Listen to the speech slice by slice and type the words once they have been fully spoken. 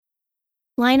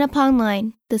Line upon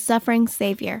line, the suffering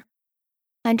Savior.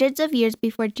 Hundreds of years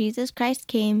before Jesus Christ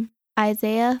came,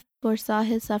 Isaiah foresaw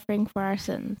his suffering for our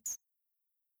sins.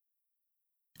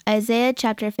 Isaiah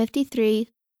chapter 53,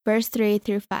 verse 3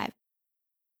 through 5.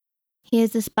 He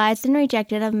is despised and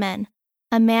rejected of men,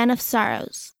 a man of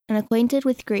sorrows, and acquainted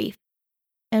with grief,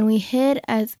 and we hid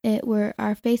as it were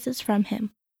our faces from him.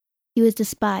 He was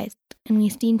despised, and we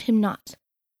esteemed him not.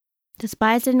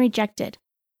 Despised and rejected.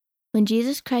 When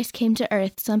Jesus Christ came to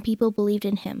earth, some people believed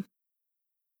in him,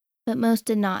 but most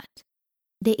did not.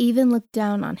 They even looked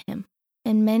down on him,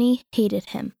 and many hated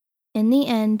him. In the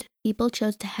end, people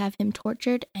chose to have him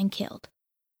tortured and killed.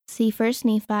 See 1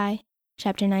 Nephi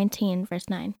chapter 19, verse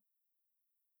 9.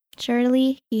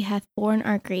 Surely he hath borne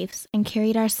our griefs and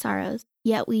carried our sorrows,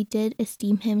 yet we did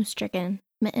esteem him stricken,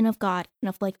 smitten of God, and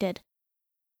afflicted.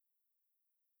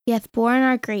 He hath borne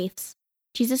our griefs.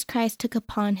 Jesus Christ took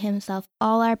upon himself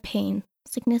all our pain,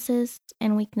 sicknesses,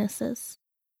 and weaknesses.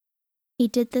 He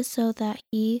did this so that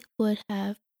he would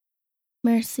have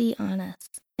mercy on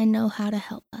us and know how to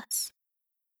help us.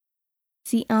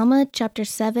 See Alma chapter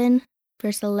 7,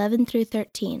 verse 11 through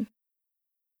 13.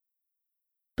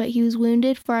 But he was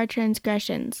wounded for our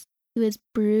transgressions, he was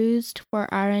bruised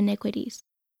for our iniquities.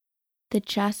 The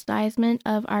chastisement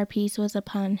of our peace was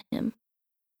upon him,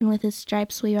 and with his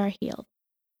stripes we are healed.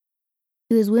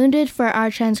 He was wounded for our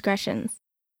transgressions.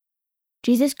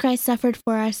 Jesus Christ suffered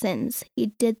for our sins. He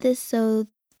did this so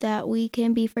that we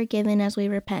can be forgiven as we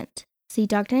repent. See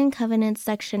Doctrine and Covenants,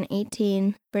 section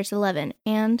 18, verse 11,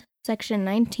 and section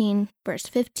 19, verse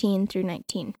 15 through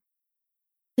 19.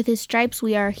 With his stripes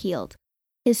we are healed.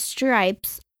 His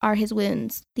stripes are his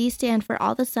wounds. These stand for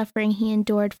all the suffering he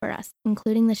endured for us,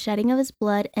 including the shedding of his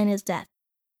blood and his death.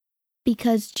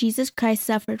 Because Jesus Christ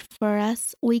suffered for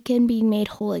us, we can be made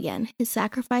whole again. His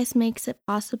sacrifice makes it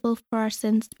possible for our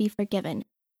sins to be forgiven.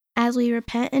 As we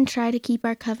repent and try to keep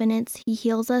our covenants, he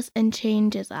heals us and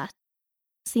changes us.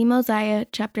 See Mosiah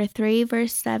chapter 3,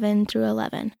 verse 7 through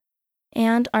 11,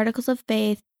 and Articles of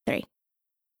Faith 3.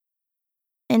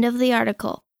 End of the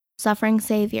article. Suffering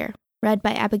Savior, read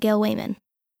by Abigail Wayman.